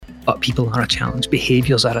but people are a challenge.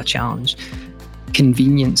 Behaviours are a challenge.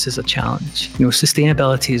 Convenience is a challenge.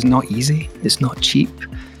 Sustainability is not easy. It's not cheap.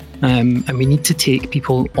 And we need to take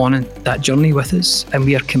people on that journey with us. And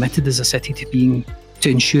we are committed as a city to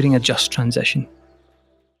ensuring a just transition.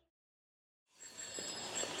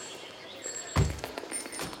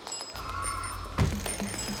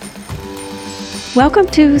 Welcome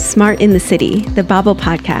to Smart in the City, the Babel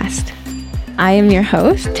podcast. I am your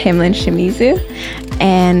host, Tamlin Shimizu,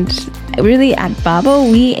 and really at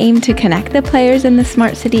Babel, we aim to connect the players in the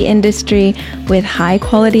smart city industry with high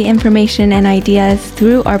quality information and ideas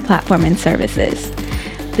through our platform and services.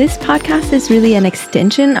 This podcast is really an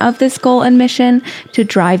extension of this goal and mission to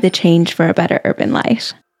drive the change for a better urban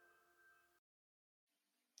life.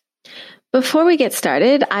 Before we get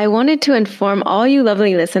started, I wanted to inform all you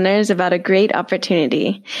lovely listeners about a great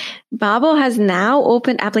opportunity. Babel has now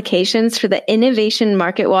opened applications for the Innovation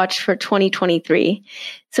Market Watch for 2023.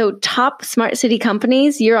 So top smart city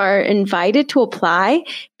companies, you are invited to apply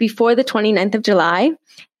before the 29th of July.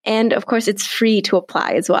 And of course, it's free to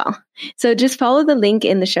apply as well. So just follow the link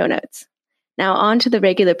in the show notes. Now on to the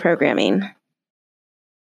regular programming.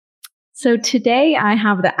 So today I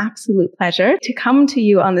have the absolute pleasure to come to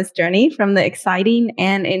you on this journey from the exciting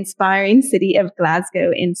and inspiring city of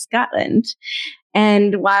Glasgow in Scotland.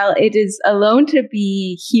 And while it is alone to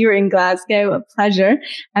be here in Glasgow, a pleasure,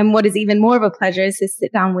 and what is even more of a pleasure is to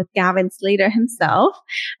sit down with Gavin Slater himself,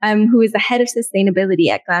 who is the head of sustainability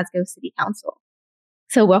at Glasgow City Council.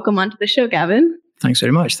 So welcome onto the show, Gavin. Thanks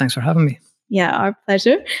very much. Thanks for having me. Yeah, our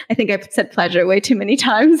pleasure. I think I've said pleasure way too many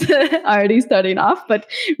times already starting off, but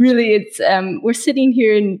really it's, we're sitting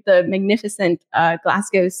here in the magnificent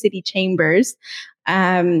Glasgow City Chambers.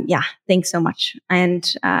 Thanks so much.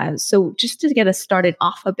 And so just to get us started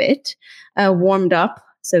off a bit, warmed up,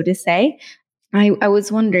 so to say, I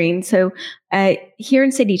was wondering, so here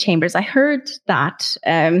in City Chambers, I heard that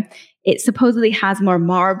it supposedly has more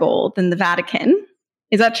marble than the Vatican.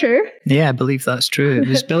 Is that true? Yeah, I believe that's true. It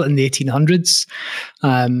was built in the 1800s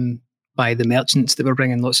by the merchants that were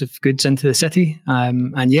bringing lots of goods into the city.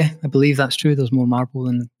 And yeah, I believe that's true. There's more marble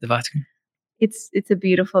than the Vatican. It's a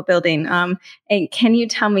beautiful building. And can you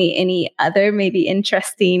tell me any other maybe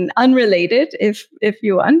interesting, unrelated, if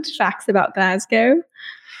you want, facts about Glasgow?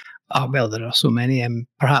 Oh, well, there are so many.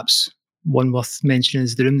 Perhaps one worth mentioning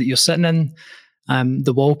is the room that you're sitting in.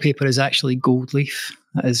 The wallpaper is actually gold leaf.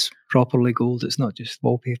 That is properly gold. It's not just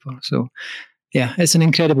wallpaper. So, yeah, it's an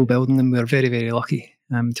incredible building, and we're very, very lucky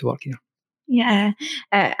to work here. Yeah,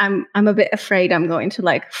 I'm a bit afraid I'm going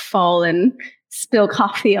to fall and spill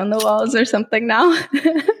coffee on the walls or something now.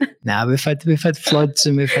 Nah, we've had floods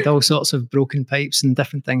and we've had all sorts of broken pipes and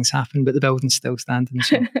different things happen, but the building's still standing,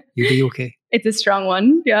 so you'll be okay. It's a strong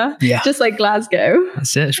one, yeah. Just like Glasgow.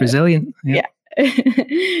 That's it. It's resilient. Yeah.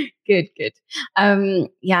 Good.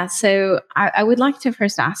 So I would like to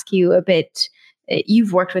first ask you a bit,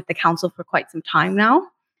 you've worked with the council for quite some time now.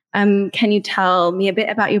 Can you tell me a bit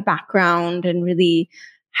about your background and really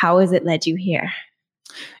how has it led you here?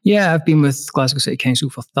 Yeah, I've been with Glasgow City Council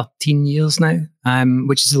for 13 years now,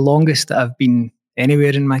 which is the longest that I've been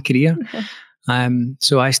anywhere in my career.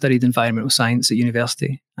 So I studied environmental science at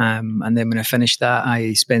university. And then when I finished that,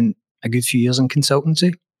 I spent a good few years in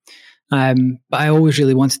consultancy. But I always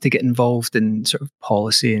really wanted to get involved in sort of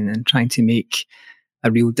policy and trying to make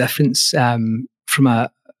a real difference from a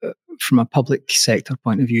public sector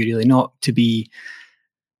point of view, really, not to be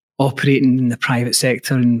operating in the private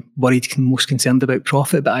sector and most concerned about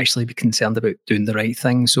profit, but actually be concerned about doing the right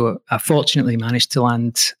thing. So I fortunately managed to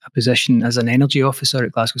land a position as an energy officer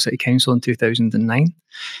at Glasgow City Council in 2009.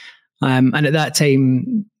 And at that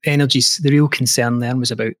time, the real concern there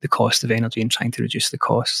was about the cost of energy and trying to reduce the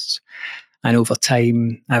costs. And over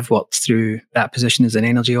time, I've worked through that position as an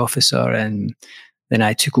energy officer, and then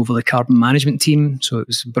I took over the carbon management team. So it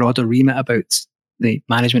was a broader remit about the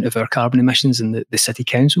management of our carbon emissions in the city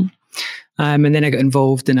council. And then I got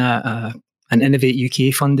involved in an Innovate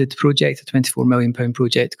UK funded project, a £24 million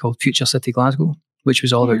project called Future City Glasgow, which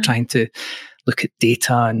was all about trying to look at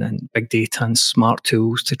data and big data and smart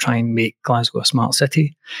tools to try and make Glasgow a smart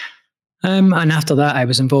city. And after that, I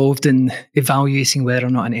was involved in evaluating whether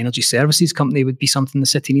or not an energy services company would be something the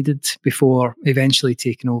city needed before eventually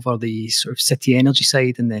taking over the sort of city energy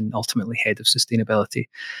side and then ultimately head of sustainability,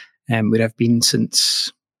 where I've been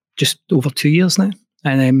since just over 2 years now.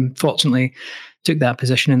 And fortunately took that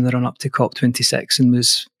position in the run up to COP26 and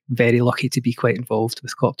was very lucky to be quite involved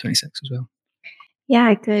with COP26 as well.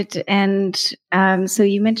 Yeah, good. And so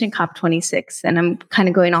you mentioned COP26, and I'm kind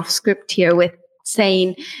of going off script here with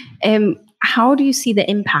saying, how do you see the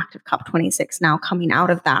impact of COP26 now coming out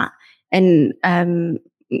of that? And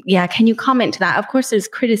yeah, can you comment to that? Of course, there's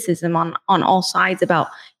criticism on all sides about,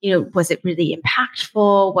 was it really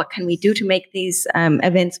impactful? What can we do to make these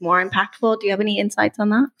events more impactful? Do you have any insights on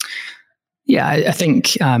that? Yeah, I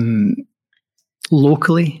think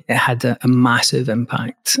locally it had a massive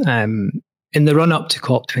impact. In the run up to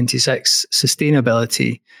COP26,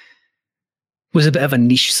 sustainability was a bit of a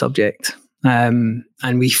niche subject. And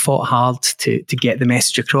we fought hard to get the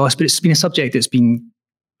message across, but it's been a subject that's been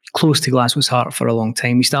close to Glasgow's heart for a long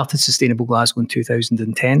time. We started Sustainable Glasgow in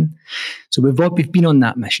 2010. So we've been on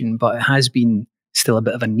that mission, but it has been still a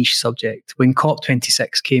bit of a niche subject. When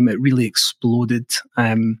COP26 came, it really exploded.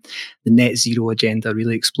 The net zero agenda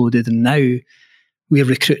really exploded. And now we're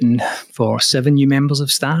recruiting for 7 new members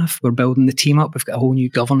of staff. We're building the team up. We've got a whole new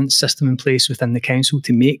governance system in place within the council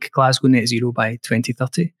to make Glasgow net zero by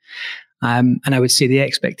 2030. And I would say the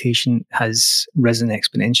expectation has risen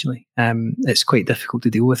exponentially. It's quite difficult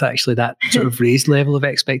to deal with, actually, that sort of raised level of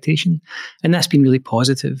expectation. And that's been really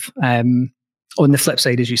positive. On the flip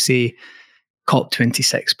side, as you say,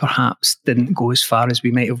 COP26 perhaps didn't go as far as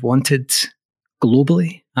we might have wanted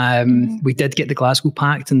globally. We did get the Glasgow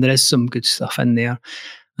Pact, and there is some good stuff in there.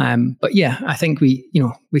 But yeah, I think we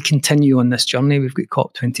continue on this journey. We've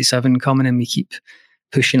got COP27 coming, and we keep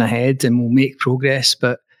pushing ahead, and we'll make progress.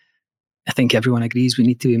 But I think everyone agrees we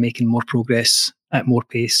need to be making more progress at more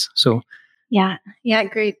pace. So, yeah,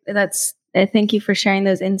 great. Thank you for sharing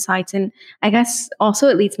those insights. And I guess also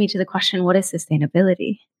it leads me to the question: what is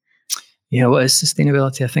sustainability? Yeah, what is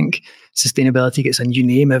sustainability? I think sustainability gets a new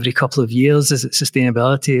name every couple of years. Is it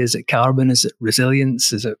sustainability? Is it carbon? Is it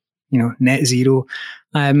resilience? Is it net zero?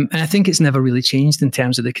 And I think it's never really changed in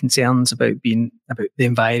terms of the concerns about the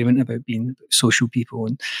environment, about being social people,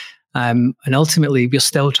 and ultimately, we're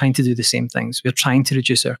still trying to do the same things. We're trying to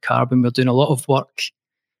reduce our carbon. We're doing a lot of work,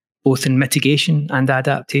 both in mitigation and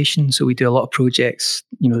adaptation. So we do a lot of projects,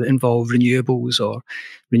 that involve renewables or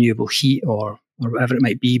renewable heat or whatever it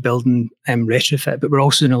might be, building retrofit. But we're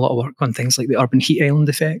also doing a lot of work on things like the urban heat island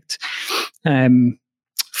effect,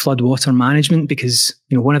 flood water management, because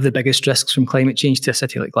one of the biggest risks from climate change to a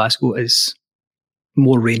city like Glasgow is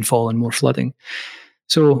more rainfall and more flooding.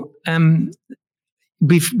 So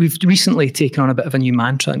We've recently taken on a bit of a new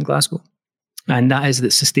mantra in Glasgow, and that is that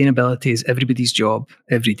sustainability is everybody's job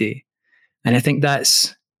every day. And I think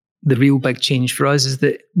that's the real big change for us, is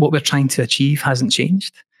that what we're trying to achieve hasn't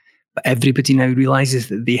changed, but everybody now realises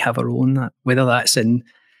that they have a role in that, whether that's in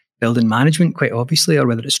building management, quite obviously, or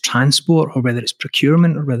whether it's transport, or whether it's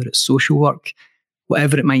procurement, or whether it's social work,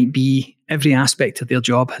 whatever it might be. Every aspect of their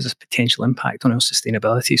job has a potential impact on our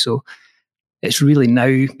sustainability. So it's really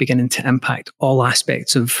now beginning to impact all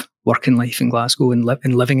aspects of working life in Glasgow and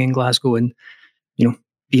living in Glasgow and,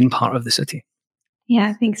 being part of the city.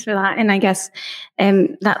 Yeah, thanks for that. And I guess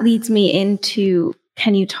that leads me into,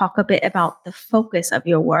 can you talk a bit about the focus of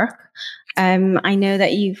your work? I know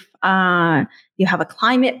that you have a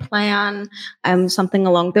climate plan, something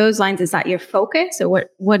along those lines. Is that your focus, or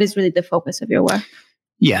what is really the focus of your work?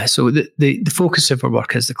 Yeah, so the focus of our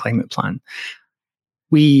work is the climate plan.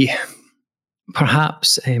 We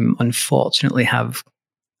perhaps, unfortunately, have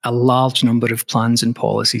a large number of plans and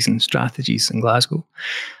policies and strategies in Glasgow.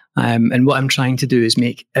 And what I'm trying to do is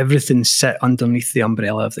make everything sit underneath the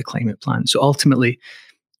umbrella of the climate plan. So ultimately,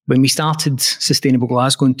 when we started Sustainable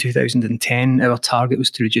Glasgow in 2010, our target was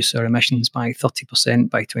to reduce our emissions by 30%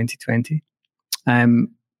 by 2020.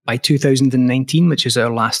 By 2019, which is our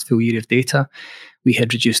last full year of data, we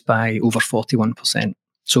had reduced by over 41%.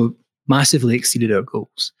 So massively exceeded our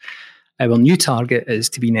goals. Our new target is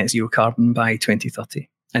to be net zero carbon by 2030.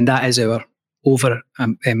 And that is our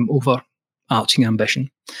overarching ambition.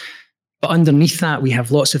 But underneath that, we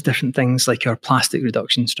have lots of different things like our plastic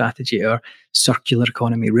reduction strategy, our circular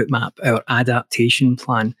economy route map, our adaptation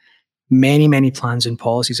plan, many, many plans and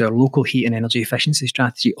policies, our local heat and energy efficiency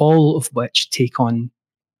strategy, all of which take on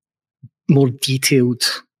more detailed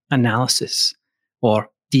analysis or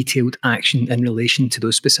detailed action in relation to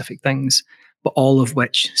those specific things, but all of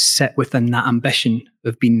which sit within that ambition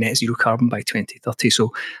of being net zero carbon by 2030.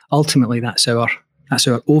 So ultimately, that's our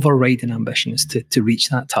overriding ambition, is to reach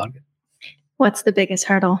that target. What's the biggest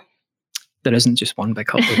hurdle? There isn't just one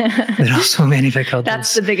big hurdle. There are so many big hurdles.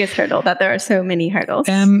 That's the biggest hurdle, that there are so many hurdles.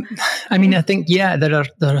 I think,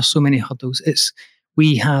 there are so many hurdles.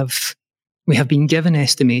 We have been given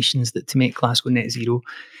estimations that to make Glasgow net zero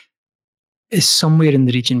is somewhere in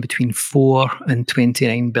the region between £4 and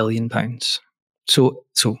 £29 billion. So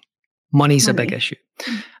money's a big issue.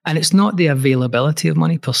 And it's not the availability of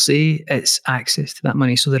money per se, it's access to that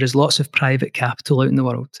money. So there is lots of private capital out in the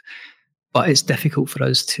world, but it's difficult for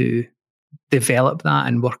us to develop that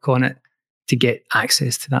and work on it to get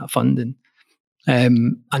access to that funding.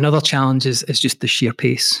 Another challenge is just the sheer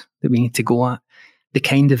pace that we need to go at. The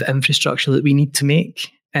kind of infrastructure that we need to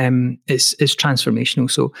make is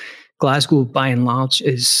transformational. So Glasgow, by and large,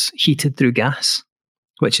 is heated through gas,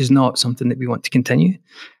 which is not something that we want to continue.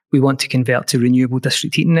 We want to convert to renewable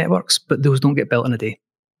district heating networks, but those don't get built in a day.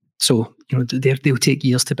 So, they'll take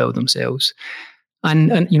years to build themselves.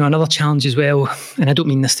 And another challenge as well, and I don't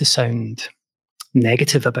mean this to sound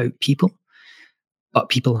negative about people, but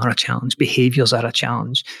people are a challenge. Behaviours are a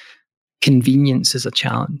challenge. Convenience is a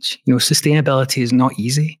challenge. Sustainability is not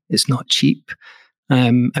easy. It's not cheap.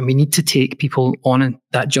 And we need to take people on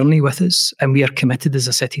that journey with us. And we are committed as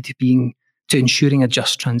a city to ensuring a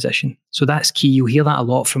just transition. So that's key. You'll hear that a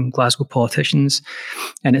lot from Glasgow politicians.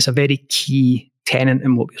 And it's a very key tenet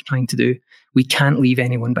in what we're trying to do. We can't leave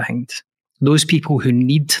anyone behind. Those people who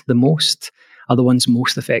need the most are the ones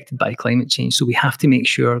most affected by climate change. So we have to make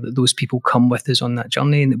sure that those people come with us on that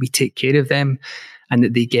journey and that we take care of them and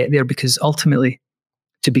that they get there, because ultimately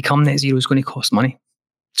to become net zero is going to cost money.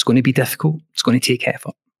 It's going to be difficult. It's going to take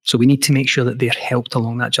effort. So we need to make sure that they're helped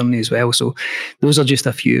along that journey as well. So those are just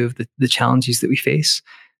a few of the challenges that we face.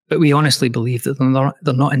 But we honestly believe that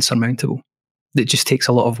they're not insurmountable. It just takes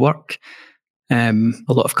a lot of work, a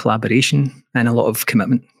lot of collaboration, and a lot of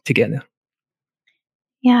commitment to get there.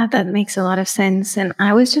 Yeah, that makes a lot of sense. And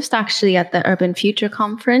I was just actually at the Urban Future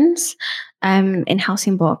Conference in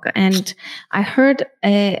Helsingborg, and I heard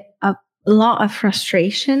a lot of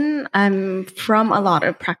frustration from a lot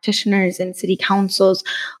of practitioners and city councils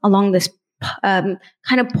along this kind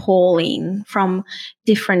of polling from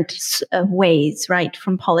different ways, right?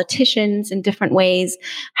 From politicians in different ways.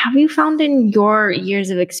 Have you found in your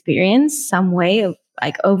years of experience some way of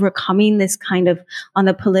like overcoming this kind of, on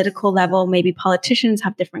the political level, maybe politicians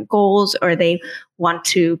have different goals or they want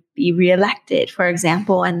to be reelected, for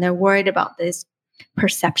example, and they're worried about this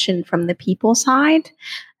perception from the people side.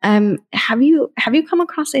 Have you come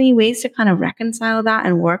across any ways to kind of reconcile that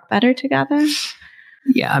and work better together?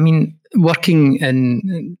 Yeah, I mean, working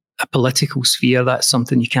in a political sphere, that's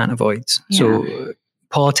something you can't avoid. Yeah. So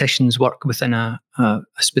politicians work within a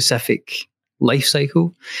specific life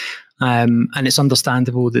cycle. And it's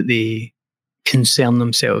understandable that they concern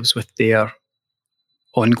themselves with their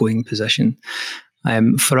ongoing position.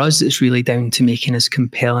 For us, it's really down to making as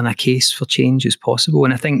compelling a case for change as possible.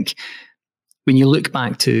 And I think when you look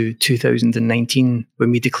back to 2019,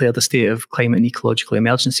 when we declared a state of climate and ecological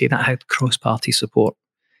emergency, that had cross-party support.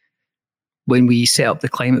 When we set up the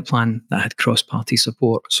climate plan, that had cross-party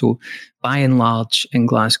support. So by and large, in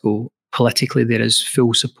Glasgow, politically, there is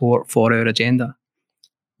full support for our agenda.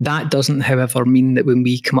 That doesn't, however, mean that when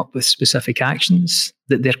we come up with specific actions,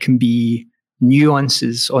 that there can be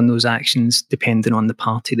nuances on those actions depending on the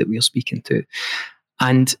party that we are speaking to.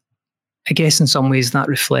 And I guess in some ways that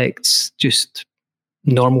reflects just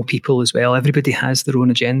normal people as well. Everybody has their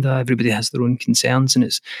own agenda, everybody has their own concerns, and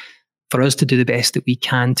it's for us to do the best that we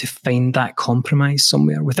can to find that compromise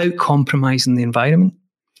somewhere without compromising the environment,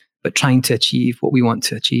 but trying to achieve what we want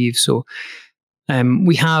to achieve. So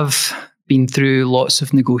we have been through lots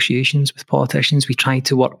of negotiations with politicians. We try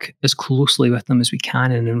to work as closely with them as we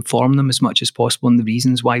can and inform them as much as possible on the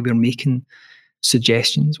reasons why we're making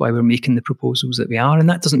suggestions, why we're making the proposals that we are. And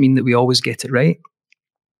that doesn't mean that we always get it right.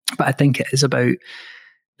 But I think it is about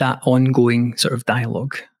that ongoing sort of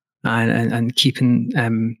dialogue and keeping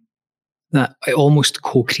that almost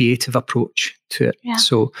co-creative approach to it. Yeah.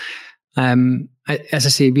 So as I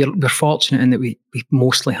say, we're fortunate in that we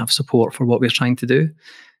mostly have support for what we're trying to do.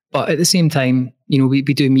 But at the same time, we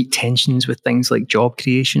do meet tensions with things like job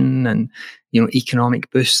creation and,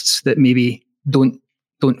 economic boosts that maybe don't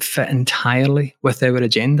fit entirely with our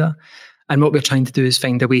agenda. And what we're trying to do is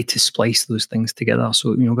find a way to splice those things together.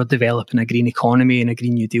 So, we're developing a green economy and a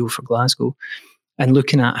Green New Deal for Glasgow and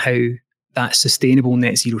looking at how that sustainable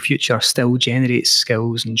net zero future still generates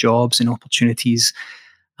skills and jobs and opportunities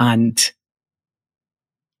and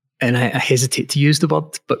I hesitate to use the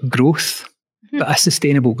word, but growth. But a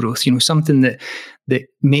sustainable growth, something that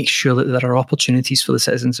makes sure that there are opportunities for the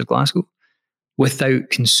citizens of Glasgow without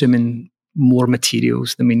consuming more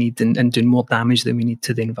materials than we need and doing more damage than we need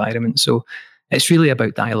to the environment. So it's really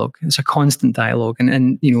about dialogue. It's a constant dialogue.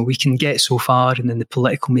 And we can get so far and then the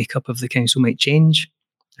political makeup of the council might change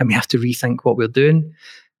and we have to rethink what we're doing.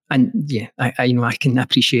 And yeah, I can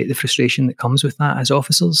appreciate the frustration that comes with that as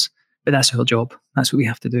officers, but that's our job. That's what we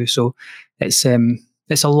have to do. So it's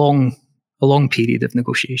a long period of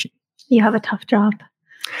negotiation. You have a tough job.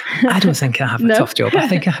 I don't think I have a tough job. I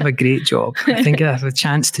think I have a great job. I think I have a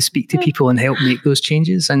chance to speak to people and help make those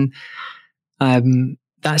changes. And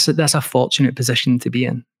that's a fortunate position to be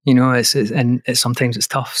in. You know, and sometimes it's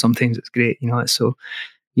tough, sometimes it's great. You know, so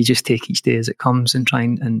you just take each day as it comes and try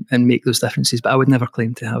and make those differences. But I would never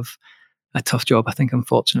claim to have a tough job. I think I'm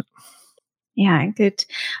fortunate. Yeah, good.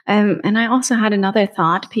 And I also had another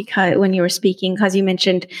thought, because when you were speaking, because you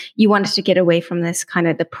mentioned you wanted to get away from this kind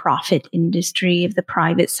of the profit industry of the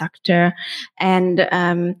private sector. And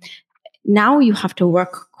now you have to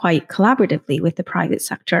work quite collaboratively with the private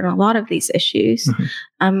sector on a lot of these issues.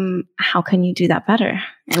 Mm-hmm. How can you do that better?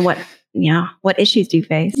 And what issues do you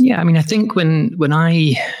face? Yeah, I mean, I think when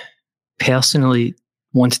I personally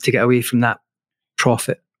wanted to get away from that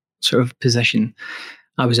profit sort of position,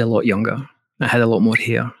 I was a lot younger. I had a lot more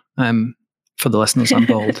hair. For the listeners, I'm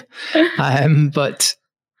bald. But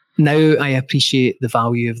now I appreciate the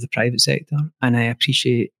value of the private sector, and I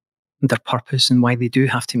appreciate their purpose and why they do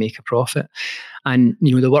have to make a profit. And,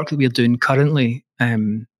 you know, the work that we're doing currently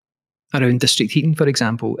around district heating, for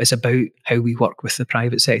example, is about how we work with the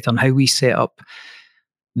private sector and how we set up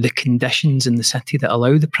the conditions in the city that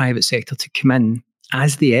allow the private sector to come in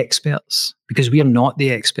as the experts, because we are not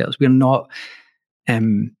the experts. We're not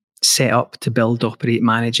set up to build, operate,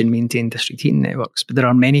 manage and maintain district heating networks. But there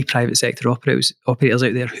are many private sector operators out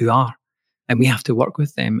there who are, and we have to work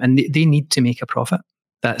with them. And they need to make a profit.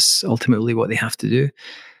 That's ultimately what they have to do.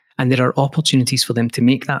 And there are opportunities for them to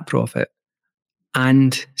make that profit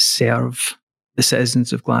and serve the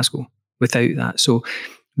citizens of Glasgow without that. So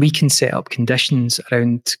we can set up conditions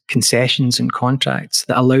around concessions and contracts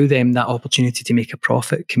that allow them that opportunity to make a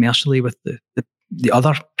profit commercially with the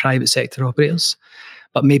other private sector operators,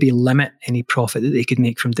 but maybe limit any profit that they could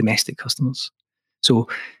make from domestic customers. So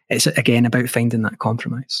it's, again, about finding that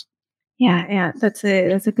compromise. Yeah, that's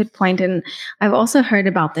a good point. And I've also heard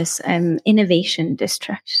about this innovation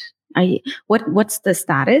district. What's the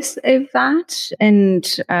status of that? And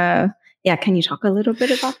can you talk a little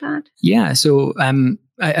bit about that? Yeah, so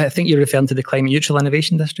I think you're referring to the Climate Neutral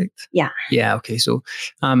Innovation District. Yeah. Yeah, okay. So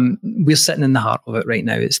we're sitting in the heart of it right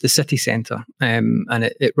now. It's the city centre, and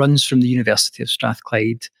it runs from the University of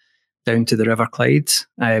Strathclyde down to the River Clyde,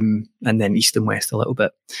 and then east and west a little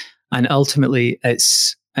bit. And ultimately,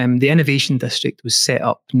 it's the Innovation District was set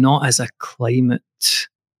up not as a climate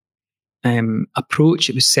approach.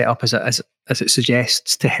 It was set up as it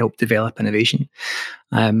suggests, to help develop innovation,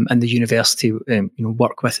 and the university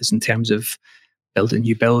work with us in terms of building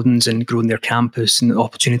new buildings and growing their campus and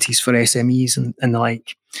opportunities for SMEs and the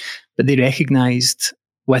like. But they recognised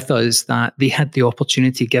with us that they had the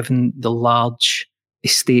opportunity, given the large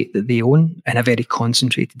estate that they own in a very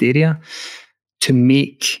concentrated area, to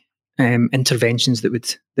make interventions that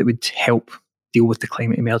would help deal with the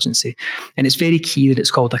climate emergency. And it's very key that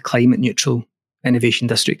it's called a climate neutral innovation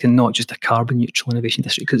district and not just a carbon neutral innovation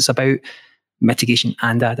district, because it's about mitigation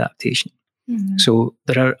and adaptation. Mm-hmm. So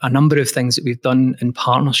there are a number of things that we've done in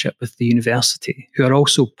partnership with the university, who are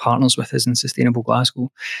also partners with us in Sustainable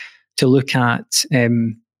Glasgow, to look at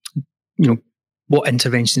what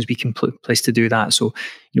interventions we can put in place to do that. So,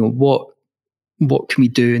 what can we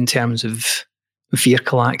do in terms of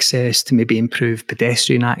vehicle access to maybe improve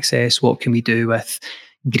pedestrian access? What can we do with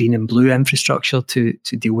green and blue infrastructure to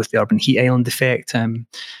deal with the urban heat island effect?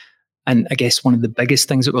 And I guess one of the biggest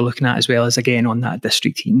things that we're looking at as well is, again, on that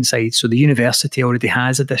district heating side. So the university already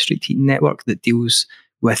has a district heating network that deals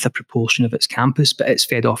with a proportion of its campus, but it's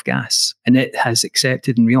fed off gas. And it has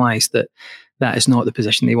accepted and realised that that is not the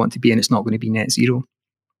position they want to be in. It's not going to be net zero.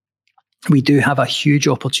 We do have a huge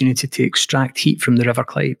opportunity to extract heat from the River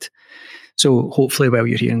Clyde. So hopefully while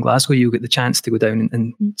you're here in Glasgow, you'll get the chance to go down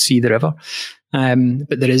and see the river.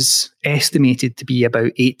 But there is estimated to be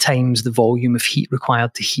about 8 times the volume of heat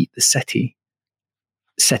required to heat the city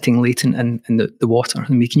sitting latent in the water.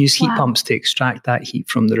 And we can use heat pumps to extract that heat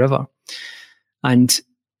from the river. And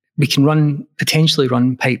we can potentially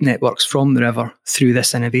run pipe networks from the river through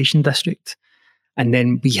this innovation district. And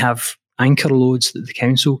then we have anchor loads that the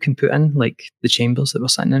council can put in, like the chambers that we're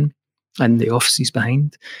sitting in and the offices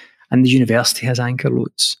behind. And the university has anchor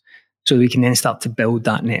loads. So we can then start to build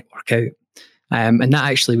that network out. And that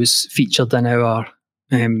actually was featured in our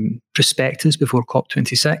prospectus before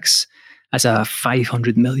COP26 as a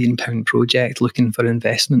 £500 million project looking for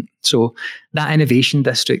investment. So that innovation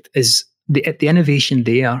district is, the innovation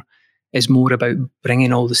there is more about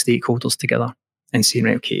bringing all the stakeholders together and saying,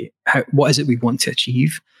 right, okay, what is it we want to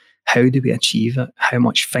achieve? How do we achieve it? How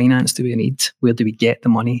much finance do we need? Where do we get the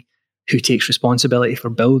money? Who takes responsibility for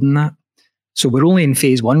building that? So we're only in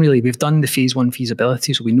phase 1, really. We've done the phase 1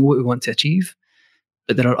 feasibility, so we know what we want to achieve.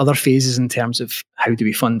 But there are other phases in terms of how do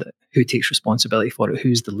we fund it? Who takes responsibility for it?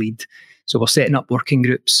 Who's the lead? So we're setting up working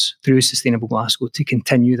groups through Sustainable Glasgow to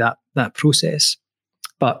continue that process.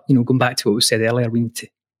 But, going back to what was said earlier, we need to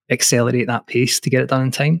accelerate that pace to get it done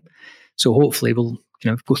in time. So hopefully we'll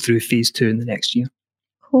go through phase 2 in the next year.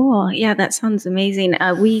 Cool. Yeah, that sounds amazing.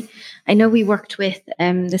 I know we worked with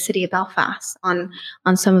the city of Belfast on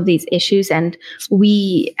some of these issues, and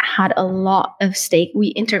we had we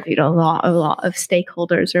interviewed a lot of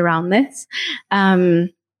stakeholders around this.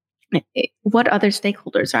 What other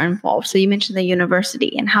stakeholders are involved? So you mentioned the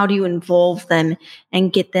university, and how do you involve them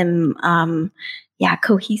and get them,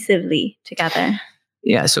 cohesively together?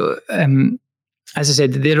 Yeah. So, as I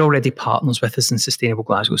said, they're already partners with us in Sustainable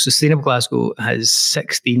Glasgow. So Sustainable Glasgow has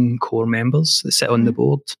 16 core members that sit on the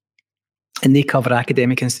board, and they cover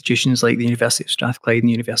academic institutions like the University of Strathclyde and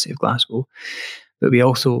the University of Glasgow. But we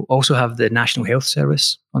also have the National Health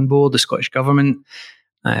Service on board, the Scottish Government,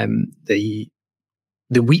 the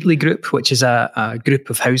Wheatley Group, which is a group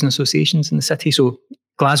of housing associations in the city. So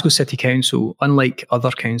Glasgow City Council, unlike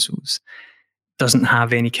other councils, doesn't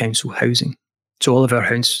have any council housing. So all of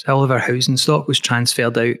our housing stock was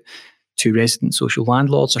transferred out to resident social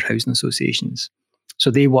landlords or housing associations. So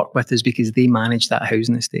they work with us because they manage that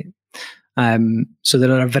housing estate. So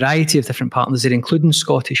there are a variety of different partners there, including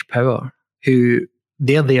Scottish Power, who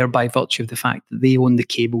they're there by virtue of the fact that they own the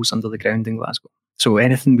cables under the ground in Glasgow. So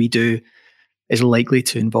anything we do is likely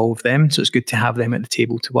to involve them. So it's good to have them at the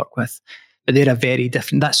table to work with. But they're a very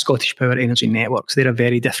different, that's Scottish Power Energy Networks. They're a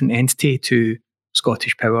very different entity to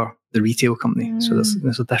Scottish Power, the retail company. So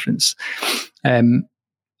there's a difference. And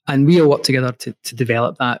we all work together to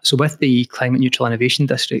develop that. So with the Climate Neutral Innovation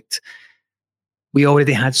District, we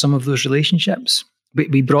already had some of those relationships.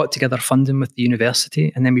 We brought together funding with the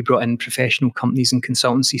university, and then we brought in professional companies and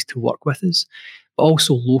consultancies to work with us, but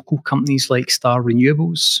also local companies like Star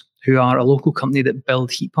Renewables, who are a local company that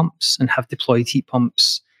build heat pumps and have deployed heat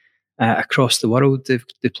pumps across the world. They've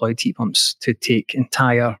deployed heat pumps to take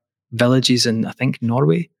entire villages in, I think,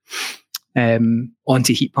 Norway,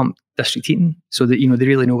 onto heat pump district heating, so that they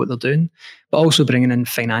really know what they're doing. But also bringing in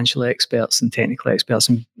financial experts and technical experts,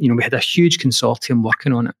 and we had a huge consortium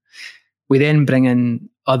working on it. We then bring in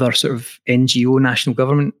other sort of NGO, national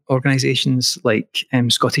government organisations like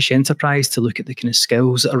Scottish Enterprise to look at the kind of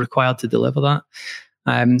skills that are required to deliver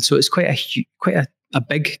that. So it's quite a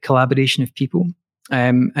big collaboration of people.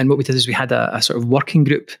 And what we did is we had a sort of working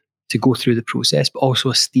group to go through the process, but also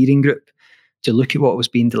a steering group to look at what was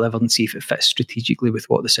being delivered and see if it fits strategically with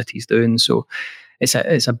what the city's doing. So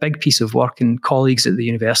it's a big piece of work, and colleagues at the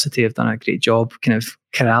university have done a great job kind of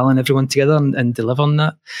corralling everyone together and delivering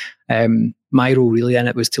that. My role really in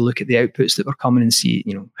it was to look at the outputs that were coming and see,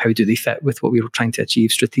 how do they fit with what we were trying to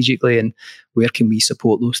achieve strategically, and where can we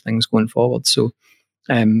support those things going forward. So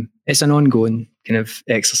it's an ongoing kind of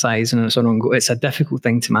exercise, and it's a difficult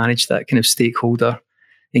thing to manage, that kind of stakeholder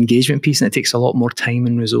engagement piece, and it takes a lot more time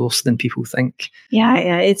and resource than people think. Yeah,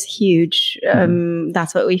 it's huge.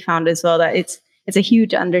 That's what we found as well, that it's a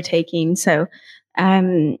huge undertaking. So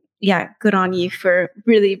good on you for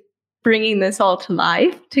really bringing this all to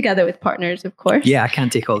life together with partners, of course. Yeah, I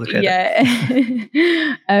can't take all the credit.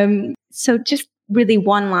 Yeah. So just really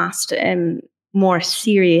one last more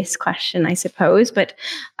serious question, I suppose. But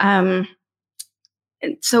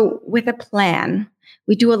so with a plan,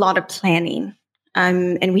 we do a lot of planning.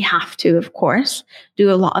 And we have to, of course,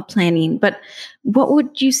 do a lot of planning. But what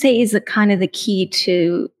would you say is the key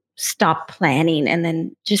to stop planning and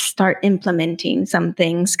then just start implementing some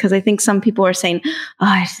things? Because I think some people are saying,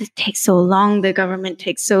 it takes so long. The government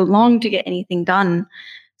takes so long to get anything done.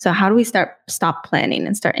 So how do we stop planning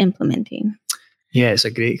and start implementing? Yeah, it's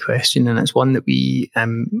a great question, and it's one that we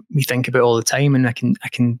think about all the time. And I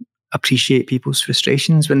can appreciate people's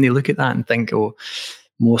frustrations when they look at that and think,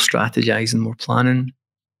 more strategizing, more planning.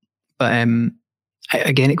 But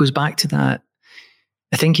again, it goes back to that.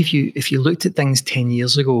 I think if you looked at things 10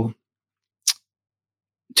 years ago,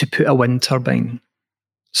 to put a wind turbine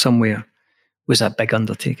somewhere was a big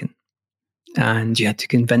undertaking. And you had to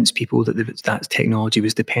convince people that technology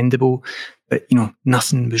was dependable. But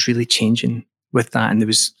nothing was really changing with that. And there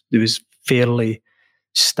was fairly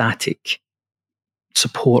static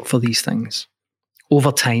support for these things.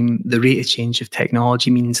 Over time, the rate of change of technology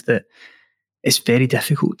means that it's very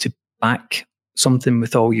difficult to back something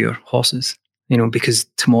with all your horses, because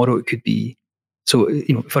tomorrow it could be. So,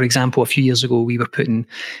 for example, a few years ago, we were putting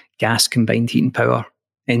gas combined heat and power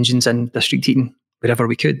engines in district heating wherever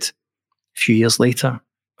we could. A few years later,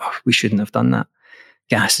 we shouldn't have done that.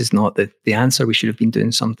 Gas is not the answer. We should have been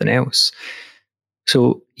doing something else.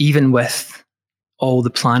 So even with all the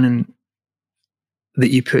planning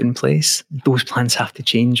that you put in place, those plans have to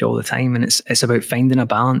change all the time. And it's about finding a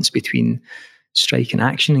balance between striking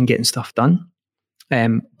action and getting stuff done,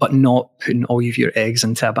 but not putting all of your eggs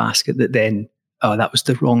into a basket that then, oh, that was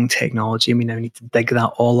the wrong technology and we now need to dig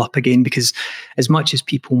that all up again. Because as much as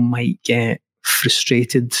people might get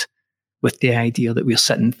frustrated with the idea that we're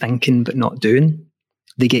sitting thinking but not doing,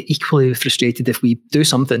 they get equally frustrated if we do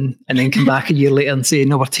something and then come back a year later and say,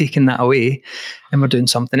 no, we're taking that away and we're doing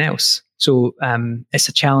something else. So it's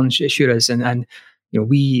a challenge, it sure is. And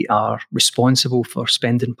we are responsible for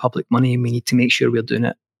spending public money, and we need to make sure we're doing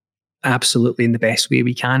it absolutely in the best way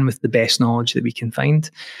we can with the best knowledge that we can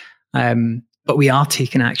find. But we are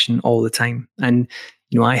taking action all the time. And,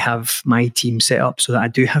 I have my team set up so that I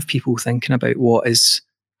do have people thinking about what is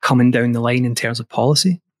coming down the line in terms of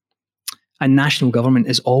policy. And national government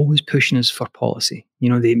is always pushing us for policy.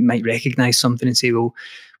 They might recognise something and say, well,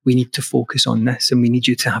 we need to focus on this and we need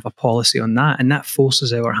you to have a policy on that. And that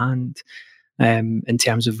forces our hand in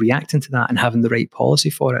terms of reacting to that and having the right policy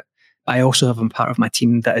for it. I also have a part of my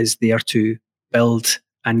team that is there to build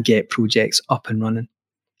and get projects up and running.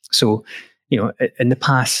 So, in the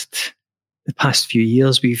past few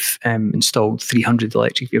years, we've installed 300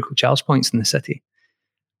 electric vehicle charge points in the city,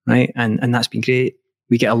 right? And that's been great.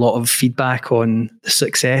 We get a lot of feedback on the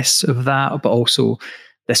success of that, but also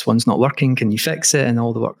this one's not working. Can you fix it? And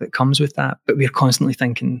all the work that comes with that. But we're constantly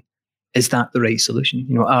thinking, is that the right solution?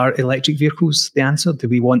 Are electric vehicles the answer? Do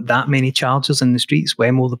we want that many chargers in the streets?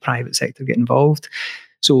 When will the private sector get involved?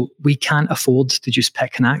 So we can't afford to just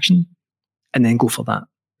pick an action and then go for that,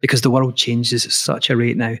 because the world changes at such a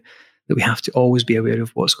rate now that we have to always be aware of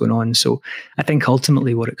what's going on. So I think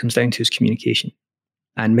ultimately what it comes down to is communication.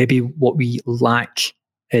 And maybe what we lack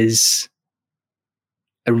is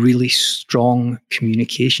a really strong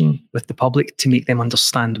communication with the public to make them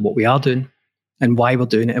understand what we are doing and why we're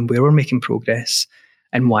doing it and where we're making progress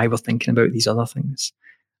and why we're thinking about these other things.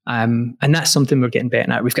 And that's something we're getting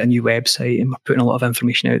better at. We've got a new website and we're putting a lot of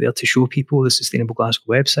information out there to show people the Sustainable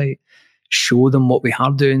Glasgow website, show them what we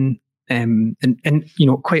are doing. And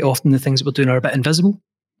quite often the things that we're doing are a bit invisible.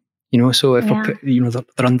 So if we're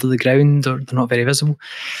they're under the ground or they're not very visible.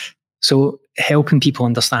 So helping people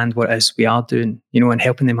understand what it is we are doing, and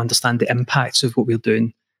helping them understand the impacts of what we're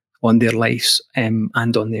doing on their lives and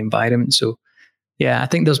on the environment. So yeah, I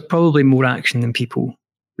think there's probably more action than people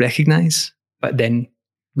recognise, but then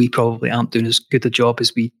we probably aren't doing as good a job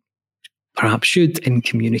as we perhaps should in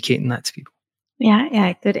communicating that to people.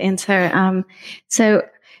 Yeah, good answer. So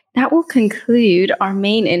that will conclude our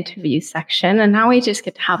main interview section. And now we just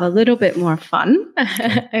get to have a little bit more fun.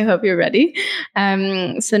 I hope you're ready.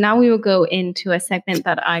 So now we will go into a segment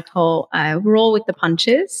that I call Roll with the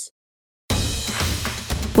Punches.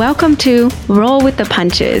 Welcome to Roll with the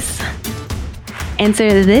Punches.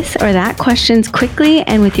 Answer this or that questions quickly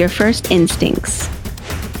and with your first instincts.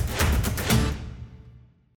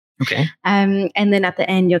 Okay. And then at the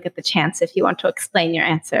end, you'll get the chance if you want to explain your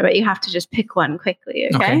answer, but you have to just pick one quickly.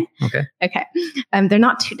 Okay. They're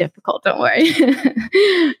not too difficult. Don't worry.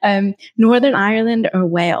 Northern Ireland or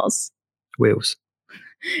Wales? Wales.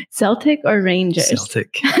 Celtic or Rangers?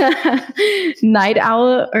 Celtic. Night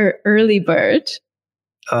owl or early bird?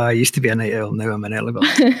 I used to be a night owl. Now I'm an early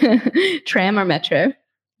bird. Tram or metro?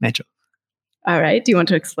 Metro. All right. Do you want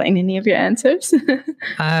to explain any of your answers?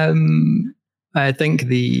 I think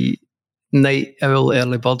the night owl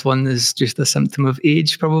early bird one is just a symptom of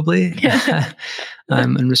age, probably,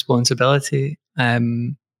 and responsibility.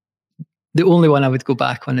 The only one I would go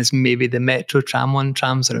back on is maybe the metro tram one.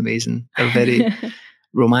 Trams are amazing. They're very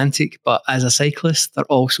romantic, but as a cyclist, they're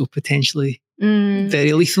also potentially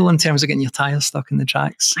very lethal in terms of getting your tyres stuck in the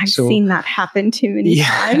tracks. I've seen that happen too many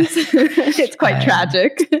times. It's quite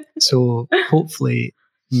tragic. So hopefully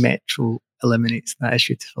metro eliminates that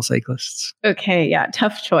issue for cyclists. Okay, yeah,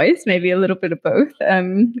 tough choice. Maybe a little bit of both.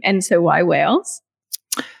 And so why Wales?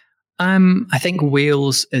 I think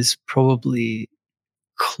Wales is probably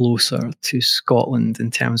closer to Scotland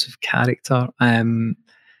in terms of character.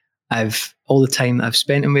 I've all the time that I've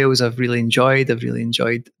spent in Wales, I've really enjoyed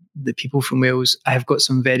the people from Wales. I've got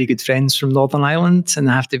some very good friends from Northern Ireland, and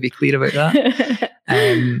I have to be clear about that.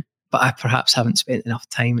 But I perhaps haven't spent enough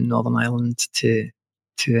time in Northern Ireland to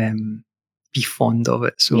be fond of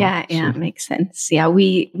it. So it makes sense. Yeah,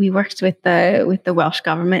 we worked with the Welsh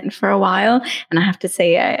government for a while, and I have to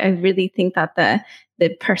say I really think that the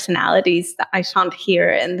personalities that I found here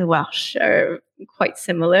in the Welsh are quite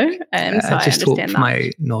similar. So I just hope that. My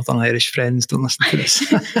Northern Irish friends don't listen to this.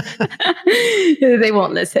 They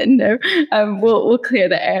won't listen. No, we'll clear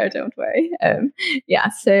the air. Don't worry.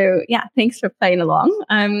 So thanks for playing along.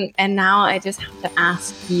 And now I just have to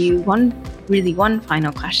ask you one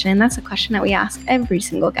final question. That's a question that we ask every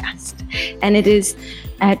single guest, and it is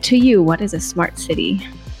to you: what is a smart city?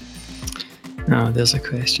 Oh, there's a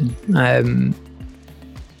question.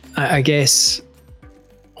 I guess,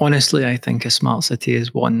 honestly, I think a smart city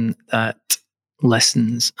is one that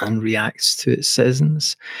listens and reacts to its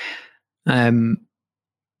citizens,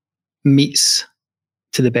 meets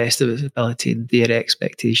to the best of its ability their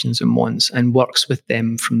expectations and wants, and works with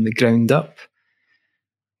them from the ground up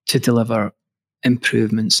to deliver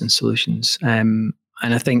improvements and solutions. And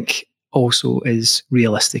I think also is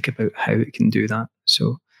realistic about how it can do that.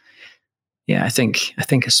 So yeah, I think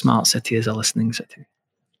a smart city is a listening city.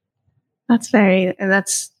 That's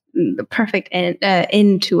the perfect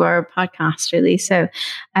end to our podcast, really. So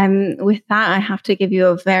with that, I have to give you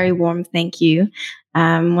a very warm thank you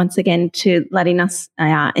once again to letting us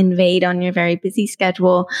invade on your very busy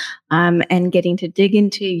schedule and getting to dig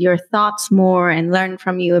into your thoughts more and learn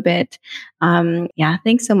from you a bit.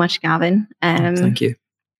 Thanks so much, Gavin. Thank you.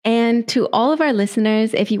 And to all of our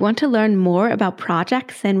listeners, if you want to learn more about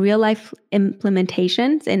projects and real-life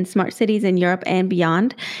implementations in smart cities in Europe and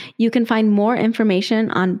beyond, you can find more information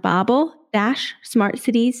on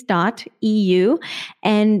babel-smartcities.eu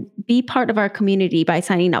and be part of our community by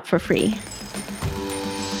signing up for free.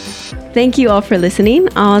 Thank you all for listening.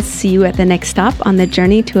 I'll see you at the next stop on the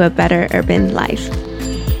journey to a better urban life.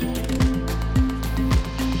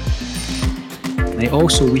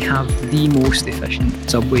 Also, we have the most efficient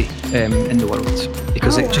subway in the world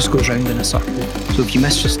because it just goes round in a circle. So if you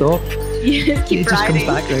miss your stop, it just comes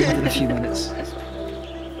back round in a few minutes.